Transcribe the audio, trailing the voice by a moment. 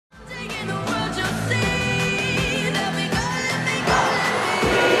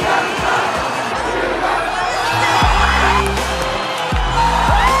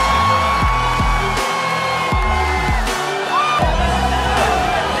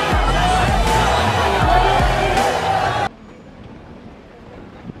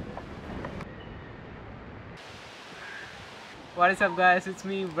What is up guys, it's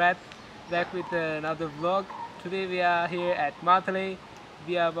me Vrath, back with another vlog. Today we are here at Montage.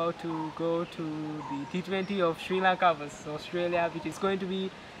 We are about to go to the T20 of Sri Lanka vs Australia, which is going to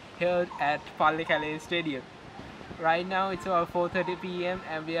be held at Pallekele Stadium. Right now it's about 4:30 p.m.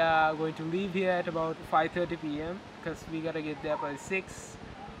 and we are going to leave here at about 5:30 p.m. because we gotta get there by 6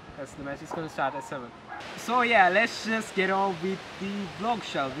 because the match is going to start at 7. So yeah, let's just get on with the vlog,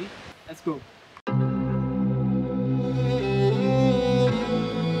 shall we? Let's go.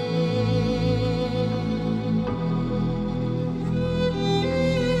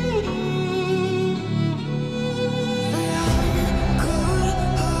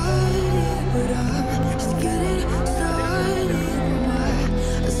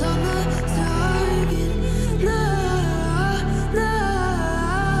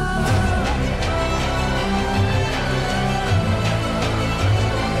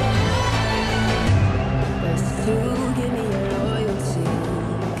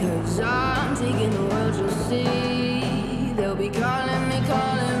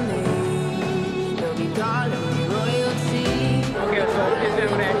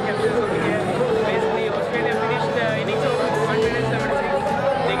 Basically, Australia finished the innings over 176.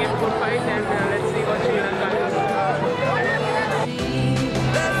 They gave 4 5 and let's see what Sri Lanka does.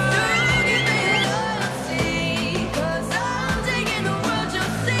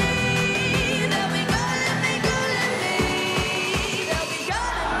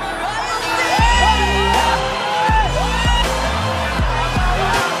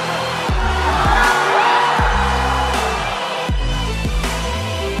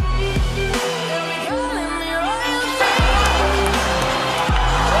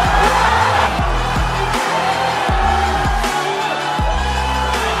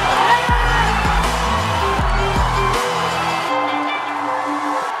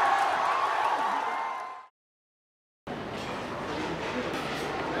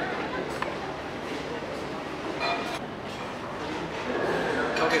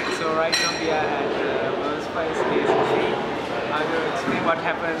 Okay, so right now we are at World's Spice Dasun. I'm going to explain what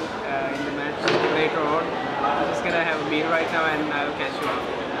happened in the match later on. I'm just gonna have a meal right now and I'll catch you up.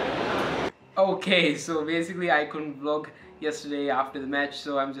 Okay, so basically I couldn't vlog yesterday after the match,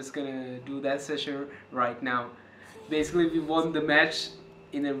 so I'm just gonna do that session right now. Basically we won the match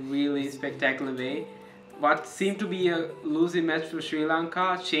in a really spectacular way. What seemed to be a losing match for Sri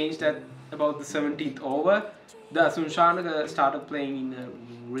Lanka changed at about the 17th over. Dasun Shanaka started playing in a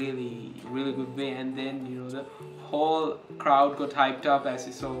really good way, and then the whole crowd got hyped up, as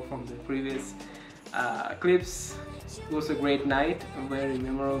you saw from the previous clips. It was a great night, a very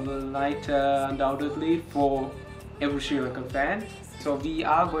memorable night undoubtedly for every Sri Lankan fan. So we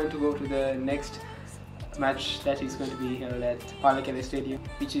are going to go to the next match that is going to be held at Pallekele Stadium,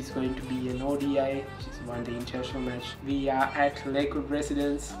 which is going to be an ODI, which is one day international match. We are at Lakewood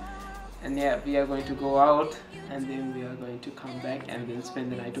Residence, and yeah, we are going to go out and then we are going to come back and then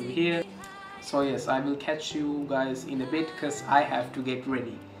spend the night over here. So yes, I will catch you guys in a bit because I have to get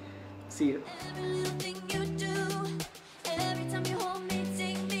ready. See you.